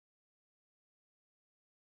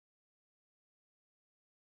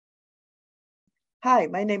Hi,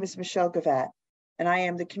 my name is Michelle Gavat, and I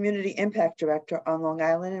am the Community Impact Director on Long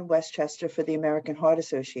Island and Westchester for the American Heart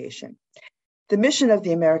Association. The mission of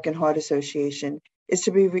the American Heart Association is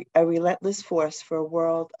to be a relentless force for a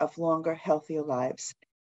world of longer, healthier lives.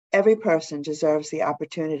 Every person deserves the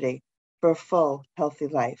opportunity for a full, healthy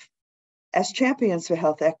life. As champions for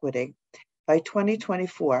health equity, by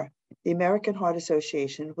 2024, the American Heart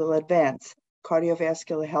Association will advance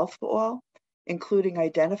cardiovascular health for all, including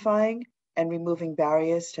identifying and removing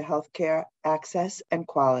barriers to healthcare access and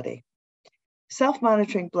quality.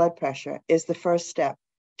 Self-monitoring blood pressure is the first step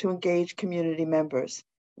to engage community members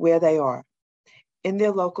where they are, in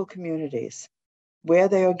their local communities, where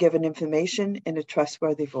they are given information in a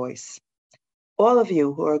trustworthy voice. All of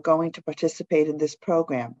you who are going to participate in this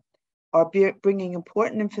program are bringing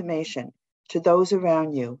important information to those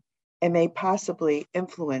around you and may possibly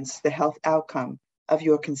influence the health outcome of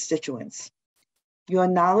your constituents. Your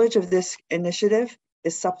knowledge of this initiative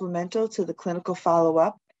is supplemental to the clinical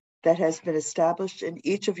follow-up that has been established in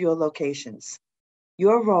each of your locations.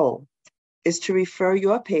 Your role is to refer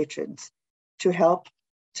your patrons to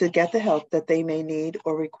get the help that they may need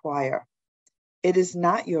or require. It is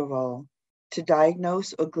not your role to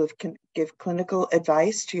diagnose or give clinical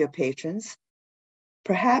advice to your patrons.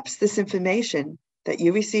 Perhaps this information that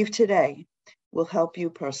you receive today will help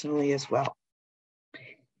you personally as well.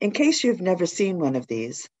 In case you've never seen one of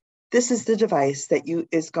these, this is the device that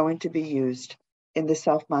is going to be used in the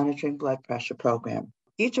self-monitoring blood pressure program.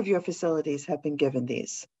 Each of your facilities have been given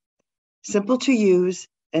these. Simple to use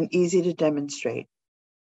and easy to demonstrate.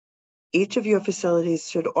 Each of your facilities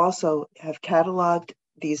should also have cataloged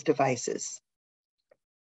these devices.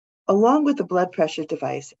 Along with the blood pressure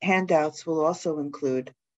device, handouts will also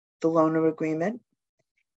include the loaner agreement,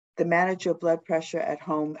 the Manage Your Blood Pressure at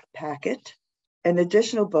Home packet, an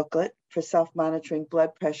additional booklet for self-monitoring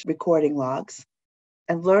blood pressure recording logs,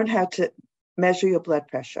 and learn how to measure your blood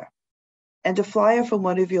pressure, and a flyer from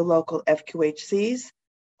one of your local FQHCs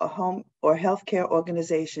or home or healthcare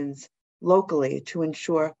organizations locally to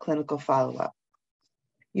ensure clinical follow-up.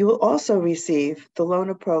 You will also receive the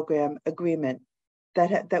loaner program agreement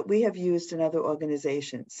that we have used in other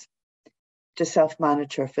organizations to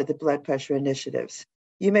self-monitor for the blood pressure initiatives.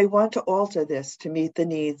 You may want to alter this to meet the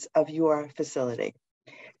needs of your facility.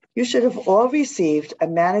 You should have all received a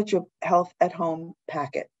Manage Your Health at Home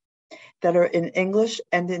packet that are in English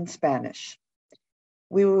and in Spanish.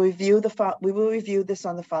 We will review this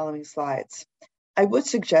on the following slides. I would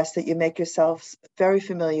suggest that you make yourselves very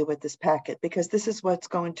familiar with this packet because this is what's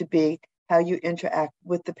going to be how you interact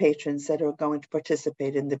with the patrons that are going to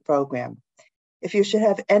participate in the program. If you should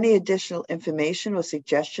have any additional information or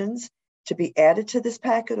suggestions to be added to this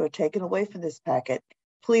packet or taken away from this packet,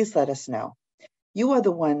 please let us know. You are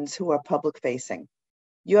the ones who are public facing.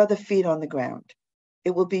 You are the feet on the ground.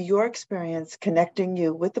 It will be your experience connecting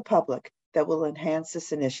you with the public that will enhance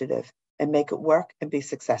this initiative and make it work and be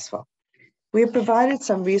successful. We have provided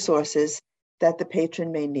some resources that the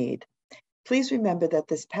patron may need. Please remember that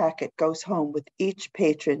this packet goes home with each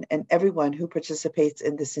patron and everyone who participates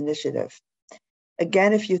in this initiative.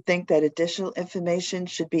 Again, if you think that additional information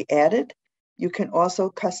should be added, you can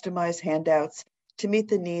also customize handouts to meet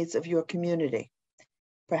the needs of your community,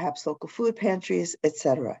 perhaps local food pantries,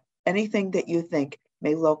 etc. Anything that you think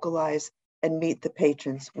may localize and meet the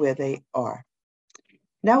patrons where they are.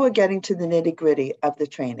 Now we're getting to the nitty-gritty of the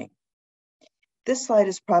training. This slide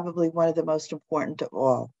is probably one of the most important of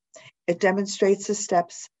all. It demonstrates the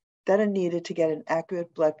steps that are needed to get an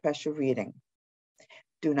accurate blood pressure reading.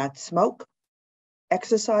 Do not smoke,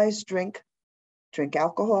 exercise, drink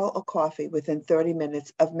alcohol or coffee within 30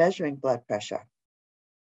 minutes of measuring blood pressure.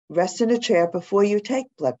 Rest in a chair before you take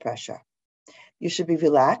blood pressure. You should be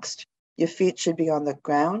relaxed. Your feet should be on the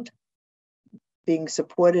ground, being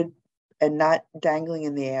supported and not dangling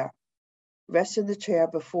in the air. Rest in the chair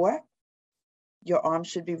before. Your arms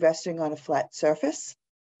should be resting on a flat surface.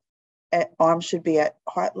 Arms should be at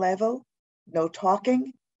heart level. No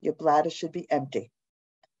talking. Your bladder should be empty.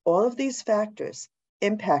 All of these factors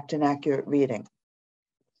impact an accurate reading.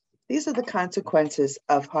 These are the consequences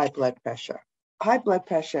of high blood pressure. High blood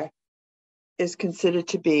pressure is considered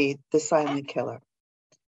to be the silent killer.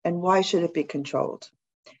 And why should it be controlled?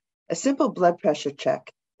 A simple blood pressure check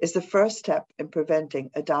is the first step in preventing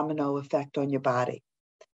a domino effect on your body.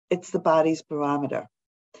 It's the body's barometer.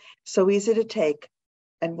 So easy to take,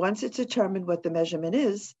 and once it's determined what the measurement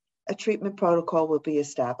is, a treatment protocol will be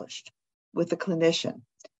established with a clinician.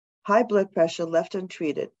 High blood pressure left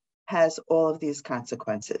untreated has all of these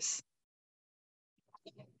consequences.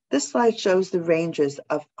 This slide shows the ranges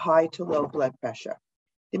of high to low blood pressure.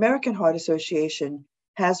 The American Heart Association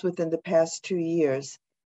has within the past 2 years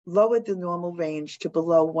lowered the normal range to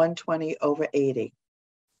below 120/80,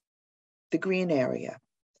 the green area.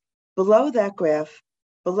 Below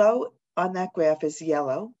on that graph is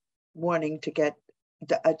yellow, warning to get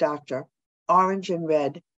a doctor, orange and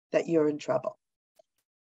red, that you're in trouble.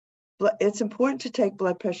 It's important to take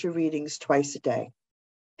blood pressure readings twice a day.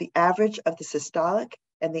 The average of the systolic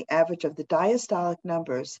and the average of the diastolic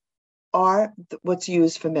numbers are what's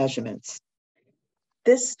used for measurements.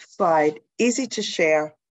 This slide, easy to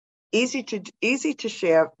share,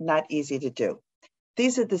 not easy to do.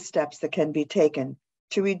 These are the steps that can be taken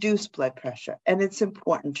to reduce blood pressure, and it's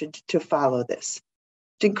important to follow this.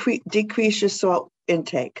 Decrease your salt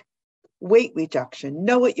intake. Weight reduction,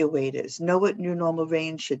 know what your weight is, know what your normal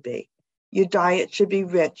range should be. Your diet should be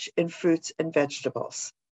rich in fruits and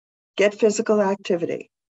vegetables. Get physical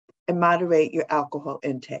activity and moderate your alcohol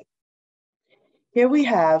intake. Here we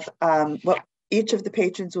have what each of the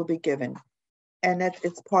patrons will be given, and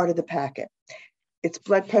it's part of the packet. It's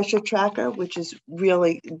blood pressure tracker, which is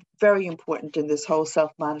really very important in this whole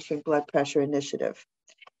self-monitoring blood pressure initiative.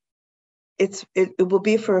 It will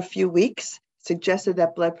be for a few weeks. Suggested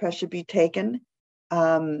that blood pressure be taken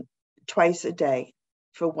twice a day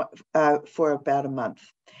for about a month.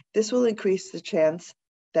 This will increase the chance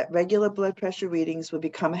that regular blood pressure readings will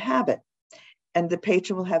become a habit, and the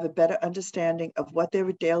patron will have a better understanding of what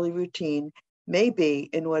their daily routine may be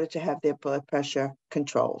in order to have their blood pressure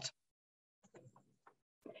controlled.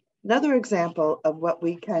 Another example of what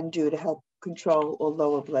we can do to help control or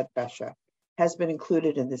lower blood pressure has been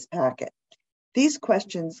included in this packet. These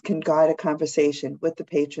questions can guide a conversation with the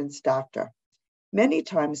patron's doctor. Many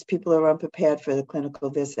times people are unprepared for the clinical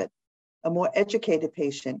visit. A more educated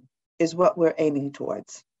patient is what we're aiming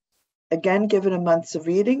towards. Again, given a month of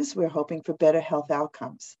readings, we're hoping for better health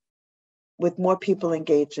outcomes with more people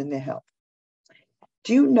engaged in their health.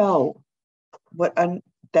 Do you know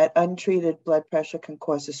that untreated blood pressure can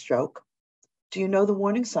cause a stroke? Do you know the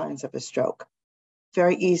warning signs of a stroke?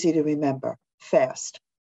 Very easy to remember. Fast,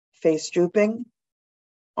 face drooping,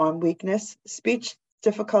 arm weakness, speech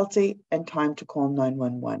difficulty, and time to call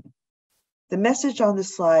 911. The message on the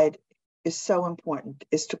slide is so important,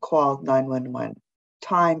 is to call 911.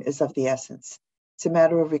 Time is of the essence. It's a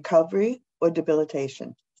matter of recovery or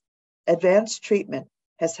debilitation. Advanced treatment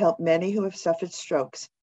has helped many who have suffered strokes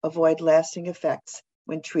avoid lasting effects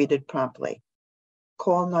when treated promptly.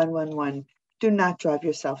 Call 911. Do not drive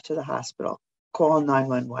yourself to the hospital. Call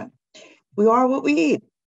 911. We are what we eat.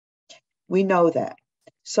 We know that.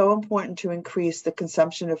 So important to increase the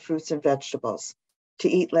consumption of fruits and vegetables, to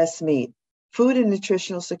eat less meat. Food and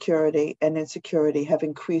nutritional security and insecurity have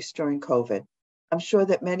increased during COVID. I'm sure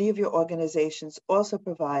that many of your organizations also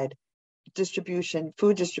provide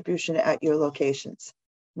food distribution at your locations.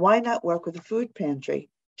 Why not work with a food pantry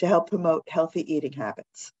to help promote healthy eating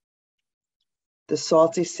habits? The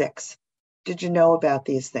Salty Six. Did you know about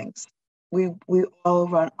these things? We all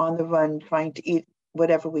run on the run trying to eat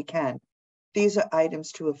whatever we can. These are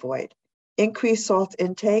items to avoid. Increased salt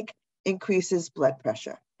intake increases blood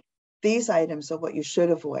pressure. These items are what you should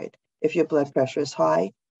avoid if your blood pressure is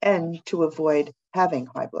high and to avoid having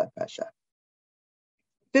high blood pressure.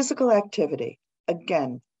 Physical activity,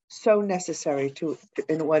 again, so necessary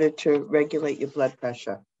in order to regulate your blood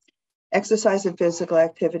pressure. Exercise and physical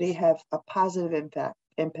activity have a positive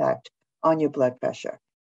impact on your blood pressure.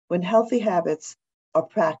 When healthy habits are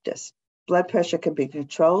practiced, blood pressure can be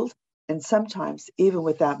controlled and sometimes even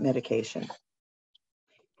without medication.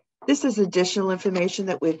 This is additional information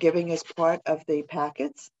that we're giving as part of the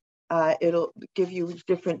packets. It'll give you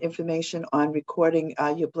different information on recording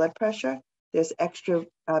your blood pressure. There's extra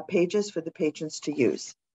pages for the patrons to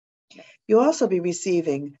use. You'll also be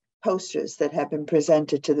receiving posters that have been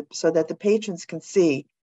presented so that the patrons can see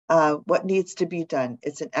what needs to be done.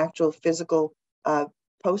 It's an actual physical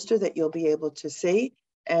poster that you'll be able to see,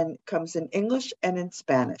 and comes in English and in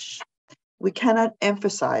Spanish. We cannot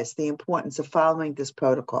emphasize the importance of following this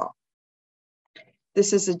protocol.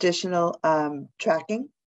 This is additional tracking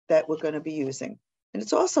that we're going to be using. And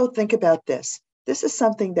it's also, think about this. This is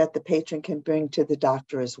something that the patron can bring to the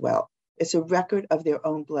doctor as well. It's a record of their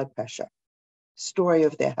own blood pressure, story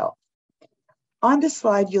of their health. On this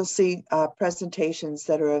slide, you'll see presentations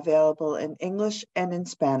that are available in English and in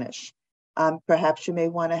Spanish. Perhaps you may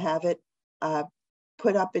want to have it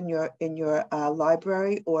put up in your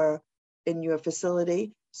library or in your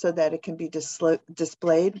facility so that it can be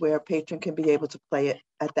displayed where a patron can be able to play it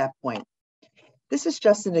at that point. This is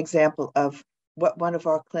just an example of what one of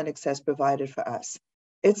our clinics has provided for us.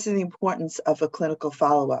 It's the importance of a clinical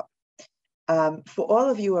follow-up. For all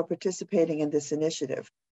of you who are participating in this initiative,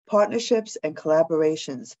 Partnerships and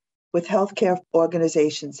collaborations with healthcare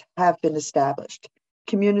organizations have been established.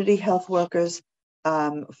 Community health workers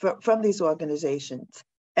from these organizations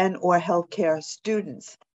and or healthcare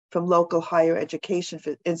students from local higher education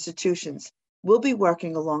institutions will be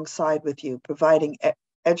working alongside with you, providing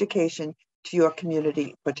education to your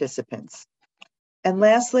community participants. And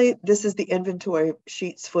lastly, this is the inventory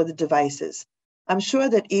sheets for the devices. I'm sure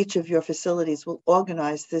that each of your facilities will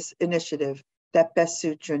organize this initiative that best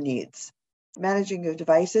suits your needs. Managing your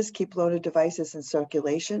devices, keep loaner devices in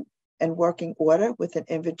circulation and working order with an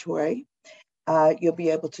inventory. You'll be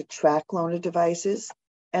able to track loaner devices,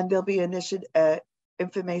 and there'll be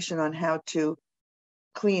information on how to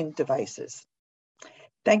clean devices.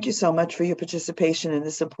 Thank you so much for your participation in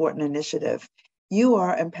this important initiative. You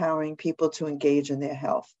are empowering people to engage in their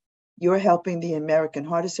health. You're helping the American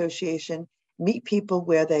Heart Association meet people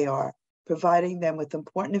where they are, providing them with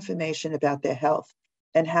important information about their health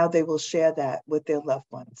and how they will share that with their loved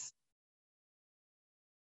ones.